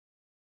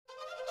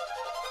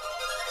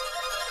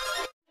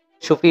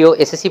সুপ্রিয়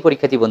এসএসসি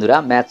পরীক্ষার্থী বন্ধুরা,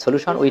 math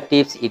solution with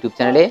tips YouTube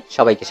চ্যানেলে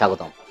সবাইকে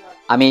স্বাগতম।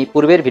 আমি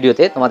পূর্বের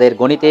ভিডিওতে তোমাদের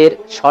গণিতের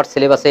শর্ট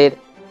সিলেবাসের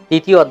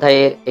তৃতীয়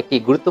অধ্যায়ের একটি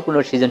গুরুত্বপূর্ণ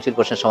সৃজনশীল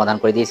প্রশ্নের সমাধান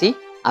করে দিয়েছি।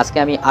 আজকে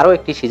আমি আরও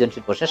একটি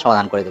সৃজনশীল প্রশ্নের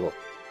সমাধান করে দেব।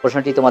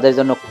 প্রশ্নটি তোমাদের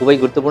জন্য খুবই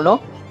গুরুত্বপূর্ণ,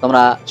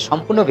 তোমরা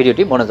সম্পূর্ণ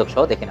ভিডিওটি মনোযোগ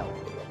সহ দেখে নাও।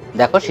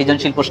 দেখো,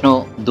 সৃজনশীল প্রশ্ন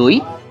 2।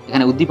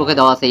 এখানে উদ্দীপকে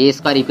দেওয়া আছে a²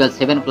 =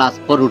 7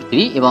 +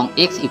 4√3 এবং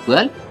x =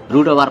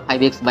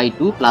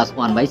 √5x/2 +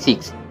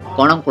 1/6। ক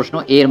নং প্রশ্ন,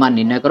 a এর মান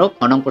নির্ণয় করো। খ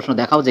নং প্রশ্ন,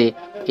 দেখাও যে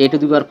a⁵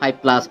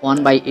 +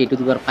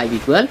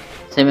 1/a⁵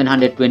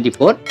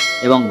 724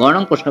 এবং গ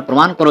নং প্রশ্ন,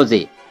 প্রমাণ করো যে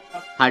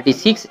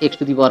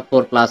 36x⁴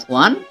 +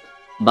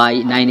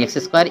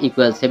 1/9x²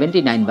 =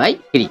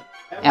 79/3।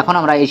 এখন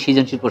আমরা এই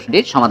সৃজনশীল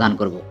প্রশ্নটির সমাধান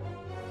করব।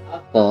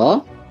 ক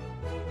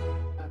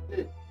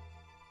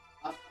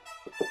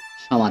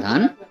সমাধান।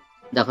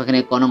 দেখো, এখানে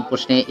ক নং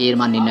প্রশ্নে a এর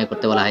মান নির্ণয়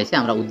করতে বলা হয়েছে।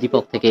 আমরা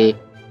উদ্দীপক থেকে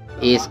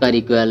a²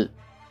 =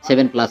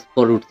 7 +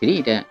 4√3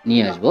 এটা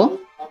নিয়ে আসব।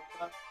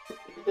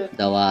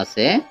 দেওয়া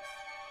আছে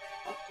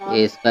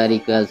a²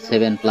 =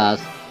 7 +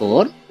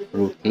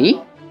 4√3,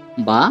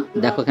 বা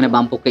দেখো এখানে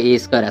বাম পক্ষে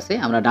a² আছে,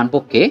 আমরা ডান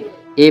পক্ষে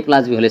a +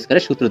 b²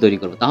 এর সূত্র তৈরি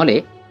করব। তাহলে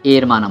a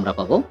এর মান আমরা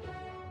পাবো।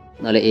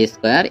 তাহলে a²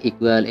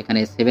 = এখানে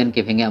 7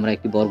 কে ভেঙে আমরা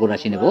একটি বর্গ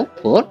রাশি নেব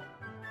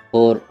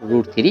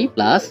 4√3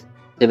 প্লাস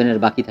 7 এর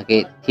বাকি থাকে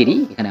 3,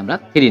 এখানে আমরা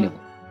 3 নেব,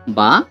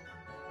 বা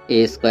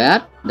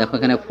a², দেখো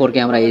এখানে 4 কে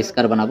আমরা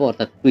a² বানাবো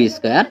অর্থাৎ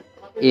 2²,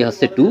 a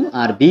হচ্ছে 2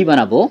 আর b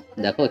বানাবো।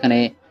 দেখো এখানে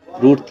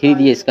 √3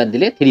 দিয়ে স্কয়ার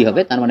দিলে 3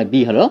 হবে, তার মানে b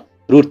হলো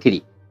 √3।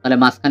 তাহলে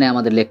মাঝখানে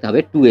আমাদের লিখতে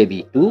হবে 2ab,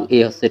 2a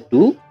হচ্ছে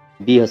 2,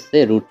 b হচ্ছে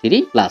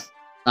 √3 প্লাস।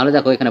 তাহলে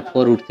দেখো এখানে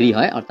 4√3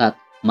 হয়, অর্থাৎ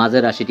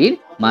মাঝের রাশিটির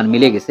মান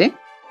মিলে গেছে।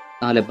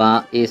 তাহলে বা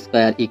a²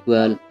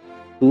 =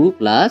 2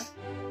 +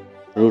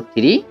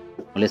 √3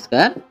 হোল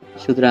স্কয়ার,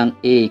 সুতরাং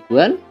a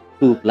 =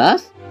 2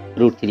 +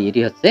 √3,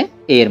 এটি হচ্ছে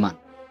a এর মান।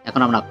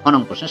 এখন আমরা খ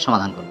নং প্রশ্নের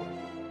সমাধান করব।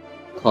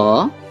 খ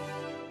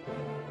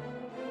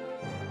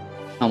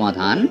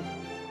সমাধান।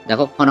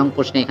 দেখো, খ নং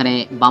প্রশ্নে এখানে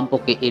বাম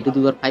পক্ষে a⁵ +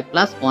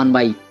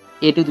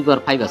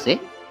 1/a⁵ আছে।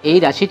 এই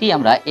রাশিটি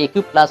আমরা a³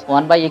 +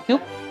 1/a³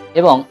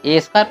 এবং a²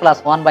 +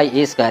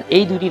 1/a²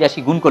 এই দুটি রাশি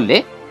গুণ করলে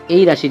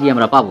এই রাশিটি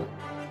আমরা পাবো।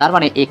 তার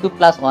মানে a³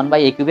 +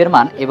 1/a³ এর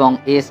মান এবং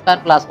a²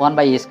 +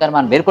 1/a²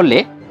 মান বের করলে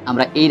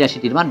আমরা এই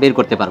রাশিটির মান বের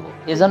করতে পারবো।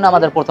 এজন্য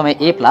আমাদের প্রথমে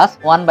a +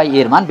 1/a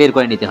এর মান বের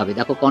করে নিতে হবে।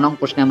 দেখো, ক নং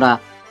প্রশ্নে আমরা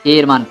a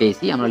এর মান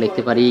পেয়েছি। আমরা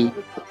লিখতে পারি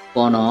ক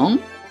নং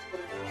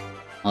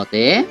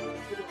হতে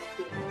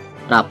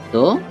প্রাপ্ত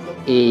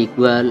a =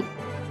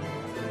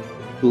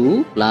 2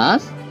 +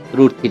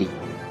 √3।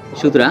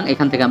 সুতরাং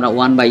এখান থেকে আমরা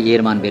 1/a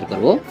এর মান বের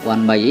করব।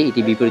 1/a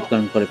এটি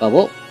বিপরীতকরণ করে পাবো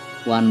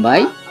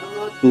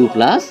 1/2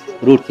 +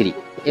 √3।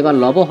 এবার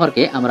লব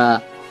হরকে আমরা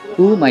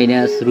 2 -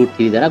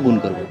 √3 দ্বারা গুণ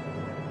করব।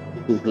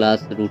 2 +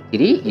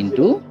 √3 *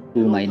 2 -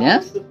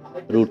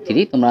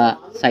 √3। তোমরা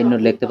সাইন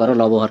নোট লিখতে পারো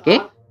লব হরকে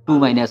 2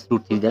 -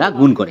 √3 দ্বারা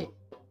গুণ করে।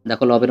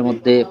 দেখো, লবের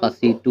মধ্যে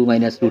পাচ্ছি 2 -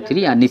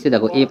 √3 আর নিচে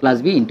দেখো a +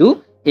 b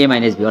 * a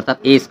 - b অর্থাৎ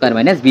a²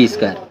 - b²,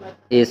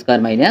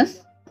 a²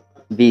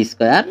 - b²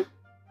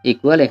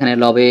 equal, এখানে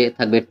লবে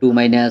থাকবে 2 -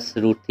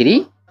 √3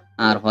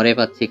 আর হরে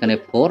পাচ্ছি এখানে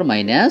 4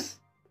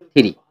 -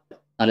 3।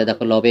 তাহলে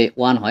দেখো লবে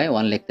 1 হয়,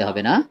 1 লিখতে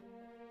হবে না,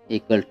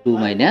 ইকুয়াল 2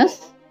 -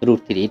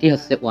 √3। এটি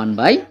হচ্ছে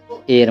 1/a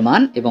এর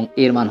মান এবং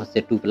এর মান হচ্ছে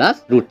 2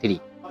 + √3।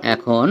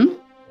 এখন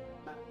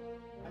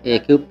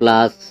a³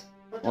 +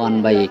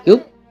 1/a³,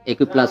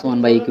 a³ +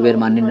 1/a³ এর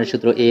মান নির্ণয়ের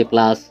সূত্র a +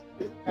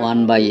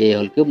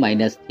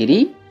 1/a³ -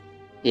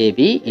 3ab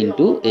 *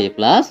 a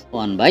 +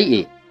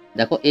 1/a।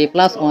 দেখো, a +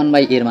 1/a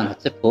এর মান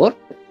হচ্ছে 4।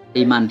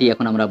 এই মানটি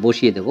এখন আমরা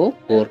বসিয়ে দেব।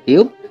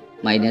 4³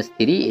 -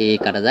 3, a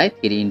কাটা যায়,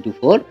 3 *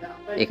 4,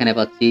 এখানে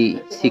পাচ্ছি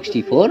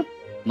 64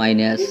 -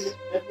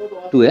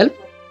 12,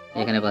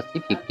 এখানে পাচ্ছি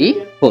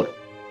 54।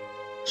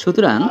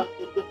 সুতরাং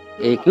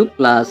a³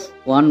 +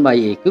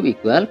 1/a³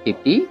 =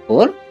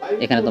 54।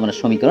 এখানে তোমরা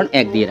সমীকরণ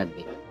 1 দিয়ে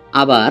রাখবে।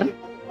 আবার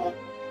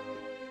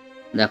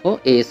দেখো,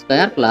 a²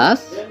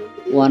 +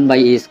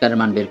 1/a² এর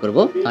মান বের করব।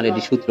 তাহলে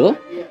এটি সূত্র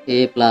a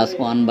 +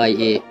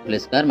 1/a²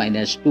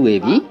 -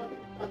 2ab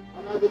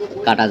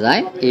কাটা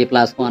যায়, a +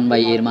 1/a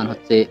এর মান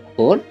হচ্ছে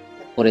 4,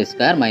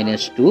 4²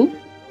 - 2,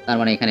 তার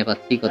মানে এখানে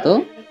পাচ্ছি কত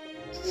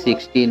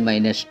 16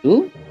 - 2,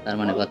 তার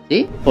মানে পাচ্ছি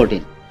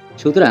 14।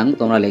 সুতরাং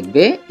তোমরা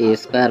লিখবে a²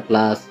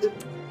 +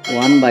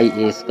 1/a²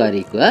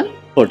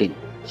 = 14,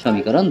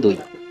 সমীকরণ 2।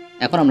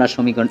 এখন আমরা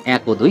সমীকরণ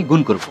 1 ও 2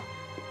 গুণ করব।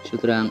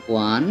 সুতরাং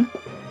 1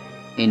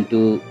 *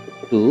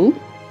 2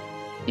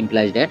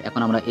 ইমপ্লাইজ দ্যাট।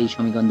 এখন আমরা এই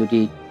সমীকরণ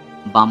দুটি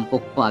বাম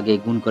পক্ষ আগে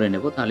গুণ করে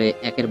নেব। তাহলে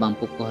 1 এর বাম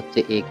পক্ষ হচ্ছে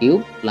a³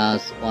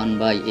 +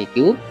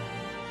 1/a³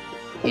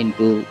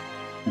 ইন্টু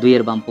 2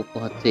 এর বাম পক্ষ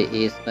হচ্ছে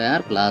a²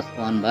 +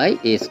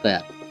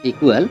 1/a²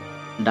 ইকুয়াল,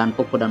 ডান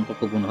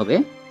পক্ষ গুণ হবে।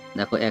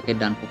 দেখো, 1 এর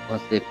ডান পক্ষ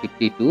হচ্ছে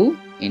 52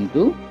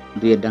 ইন্টু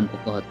 2 এর ডান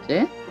পক্ষ হচ্ছে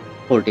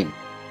 14,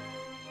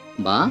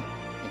 বা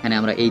এখানে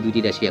আমরা এই দুটি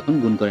রাশি এখন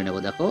গুণ করে নেব।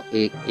 দেখো,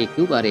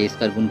 a³ আর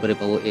a² গুণ করে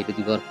পাবো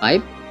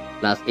a⁵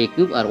 প্লাস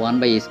a³ আর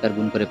 1/a²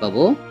 গুণ করে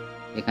পাবো,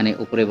 এখানে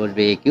উপরে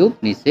বসবে a³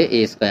 নিচে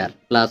a²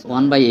 প্লাস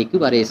 1/a³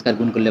 আর a²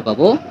 গুণ করলে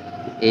পাবো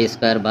a²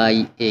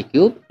 /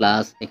 a³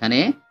 প্লাস এখানে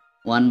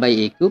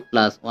 1/a³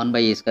 প্লাস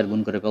 1/a²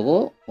 গুণ করে পাবো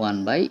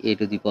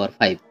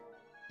 1/a⁵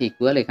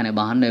 ইকুয়াল এখানে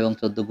 52 এবং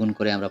 14 গুণ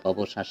করে আমরা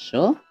পাবো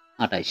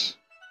 728।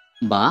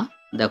 বা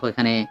দেখো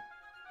এখানে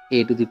a⁵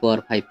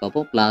 পাবো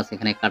প্লাস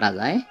এখানে কাটা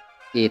যায়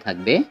a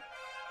থাকবে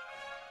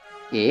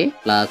a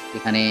প্লাস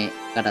এখানে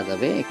কাটা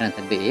যাবে এখানে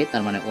থাকবে a,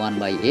 তার মানে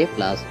 1/a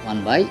প্লাস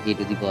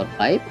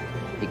 1/a⁵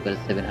 ইকুয়াল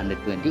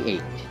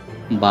 728।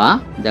 বা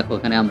দেখো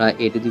এখানে আমরা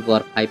a⁵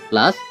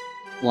 প্লাস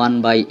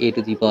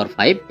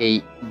 1/a⁵ এই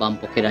বাম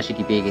পক্ষের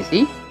রাশিটি পেয়ে গেছি,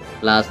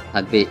 প্লাস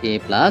থাকবে a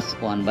প্লাস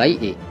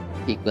 1/a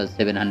ইকুয়াল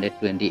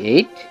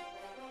 728।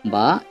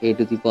 বা a⁵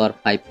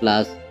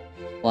 প্লাস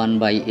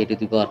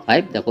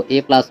 1/a⁵, দেখো a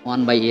প্লাস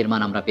 1/a এর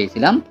মান আমরা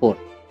পেয়েছিলাম 4,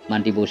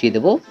 মানটি বসিয়ে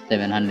দেবো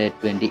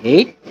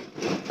 728।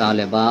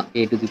 তাহলে বা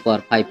a⁵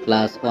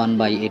 plus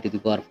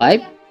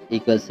 1/a⁵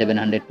 equal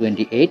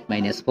 728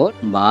 minus 4,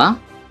 বা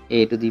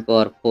a⁴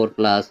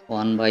 প্লাস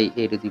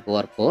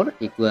 1/a⁴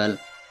 ইকুয়াল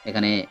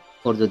এখানে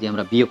 4 যদি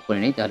আমরা বিয়োগ করে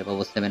নিই তাহলে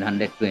পাবো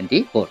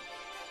 724।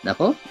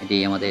 দেখো এটি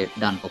আমাদের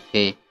ডান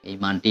পক্ষে এই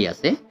মানটি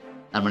আছে,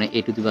 তার মানে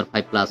a⁵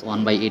 প্লাস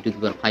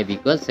 1/a⁵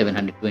 ইকুয়াল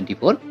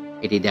 724।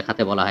 এটি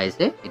দেখাতে বলা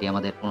হয়েছে, এটি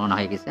আমাদের প্রমাণ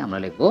হয়ে গেছে। আমরা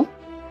লিখবো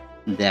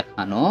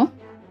দেখানো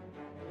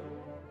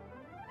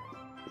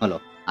হলো।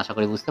 আশা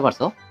করি বুঝতে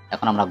পারছো।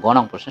 এখন আমরা গ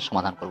নং প্রশ্নের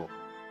সমাধান করব।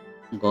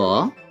 গ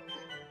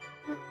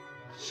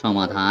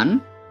সমাধান।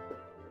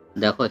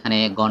 দেখো এখানে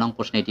গ নং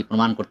প্রশ্নে এটি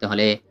প্রমাণ করতে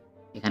হলে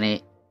এখানে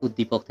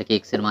উদ্দীপক থেকে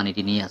x এর মান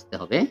এটি নিয়ে আসতে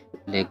হবে।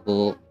 লিখবো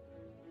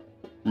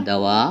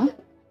দেওয়া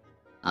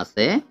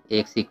আছে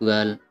x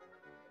ইকুয়াল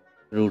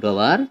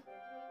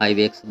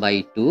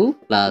 √5x/2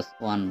 প্লাস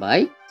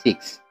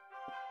 1/6।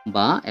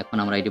 বা এখন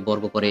আমরা এটি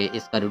বর্গ করে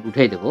স্কয়ার রুট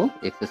উঠাই দেবো,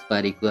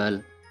 x² ইকুয়াল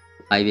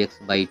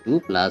 5x/2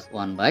 প্লাস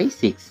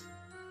 1/6।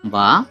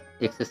 বা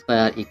x²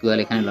 ইকুয়াল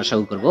এখানে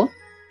লসাগু করব,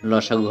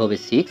 লসাগু হবে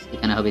 6,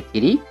 এখানে হবে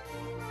 3,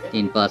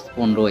 3 × 5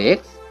 15x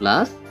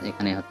প্লাস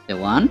এখানে হচ্ছে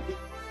 1।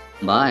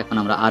 বা এখন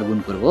আমরা আর গুণ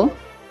করব,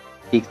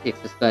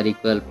 6x²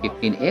 ইকুয়াল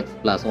 15x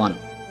প্লাস 1।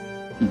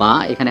 বা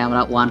এখানে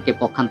আমরা 1 কে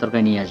পক্ষান্তর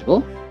করে নিয়ে আসবো,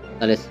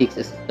 তাহলে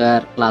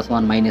 6x² plus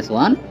 1 minus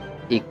 1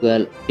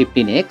 equal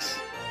 15x।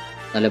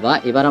 তাহলে বা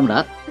এবার আমরা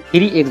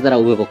 3x দ্বারা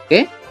উভয় পক্ষে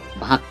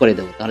ভাগ করে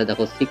দেবো, তাহলে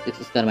দেখো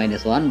 6x²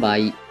 মাইনাস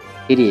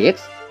 1/3x,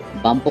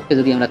 বাম পক্ষে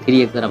যদি আমরা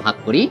 3x দ্বারা ভাগ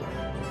করি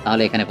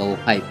তাহলে এখানে পাবো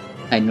 5।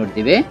 সাইন নোট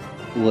দিবে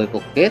উভয়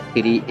পক্ষে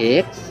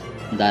 3x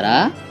দ্বারা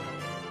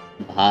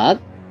ভাগ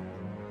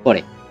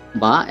করে।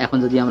 বা এখন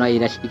যদি আমরা এই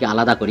রাশিটিকে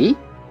আলাদা করি,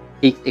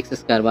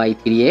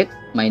 6x²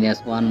 মাইনাস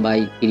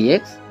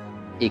 1/3x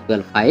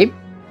ইকুয়াল 5।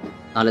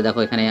 তাহলে দেখো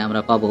এখানে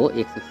আমরা পাবো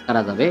x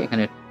কাটা যাবে,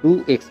 এখানে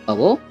 2x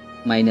পাবো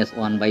মাইনাস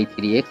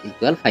 1/3x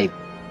ইকুয়াল 5।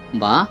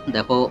 বা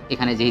দেখো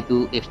এখানে যেহেতু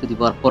x⁴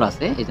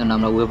 আছে এই জন্য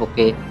আমরা উভয়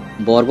পক্ষে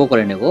বর্গ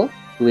করে নেব,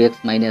 2x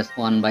minus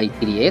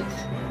 1/3x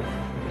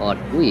or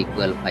 2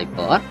 equal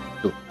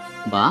 5/2।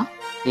 বা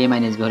a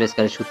মাইনাস b হোল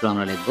স্কয়ারের সূত্র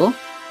আমরা লিখবো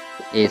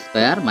a²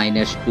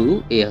 মাইনাস 2,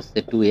 a হচ্ছে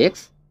 2x,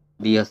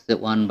 b হচ্ছে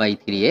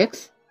 1/3x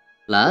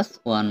plus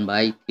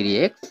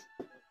 1/3x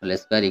whole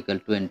square equal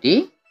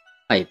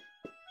 25।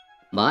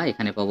 বা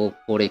এখানে পাবো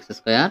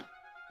 4x²,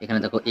 এখানে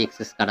দেখো x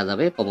কাটা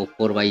যাবে, পাবো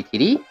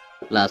 4/3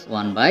 প্লাস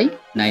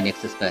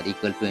 1/9x²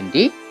 ইকুয়াল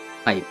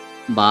 25।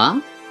 বা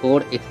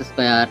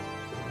 4x²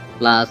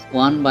 প্লাস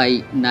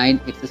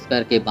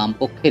 1/9x² কে বাম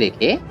পক্ষে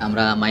রেখে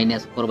আমরা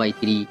মাইনাস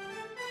 4/3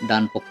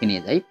 ডান পক্ষে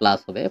নিয়ে যাই, প্লাস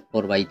হবে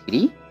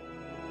 4/3।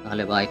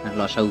 তাহলে বা এখানে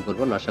লসাগু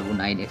করবো, লসাগু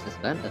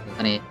 9x², দেখো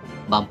এখানে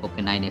বাম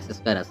পক্ষে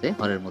 9x² আছে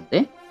হরের মধ্যে,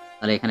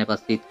 তাহলে এখানে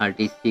পাচ্ছি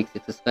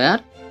 36x²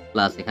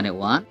 প্লাস এখানে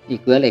 1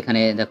 ইকুয়াল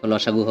এখানে দেখো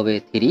লসাগু হবে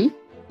 3,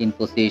 3 ×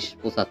 25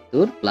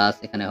 75 প্লাস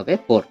এখানে হবে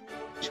 4।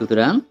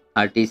 সুতরাং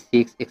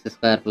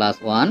 36x² প্লাস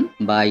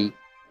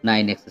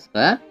 1/9x²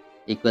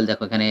 ইকুয়াল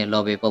দেখো এখানে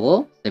লবে পাবো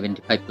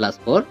 75 প্লাস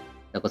 4,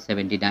 দেখো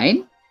 79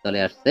 চলে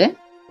আসছে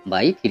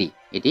বাই 3।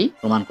 এটি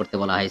প্রমাণ করতে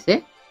বলা হয়েছে,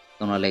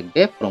 তোমরা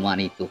লিখবে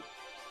প্রমাণিত।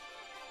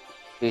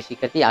 প্রিয়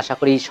শিক্ষার্থী, আশা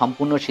করি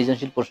সম্পূর্ণ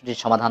সৃজনশীল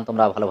প্রশ্নটির সমাধান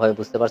তোমরা ভালোভাবে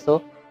বুঝতে পারছো।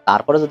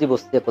 তারপরে যদি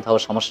বুঝতে কোথাও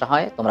সমস্যা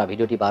হয় তোমরা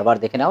ভিডিওটি বারবার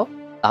দেখে নাও,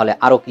 তাহলে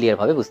আরো ক্লিয়ার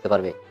ভাবে বুঝতে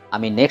পারবে।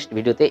 আমি নেক্সট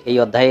ভিডিওতে এই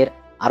অধ্যায়ের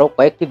আরো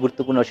কয়েকটি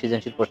গুরুত্বপূর্ণ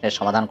সৃজনশীল প্রশ্নের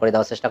সমাধান করে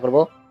দেওয়ার চেষ্টা করব।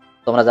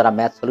 তোমরা যারা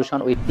math solution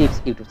with tips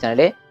YouTube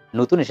চ্যানেলে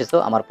নতুন এসেছো,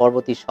 আমার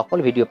পরবর্তী সকল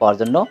ভিডিও পাওয়ার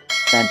জন্য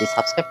চ্যানেলটি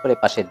সাবস্ক্রাইব করে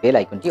পাশের বেল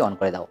আইকনটি অন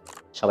করে দাও।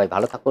 সবাই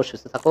ভালো থাকো,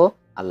 সুস্থ থাকো,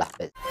 আল্লাহ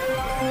হাফেজ।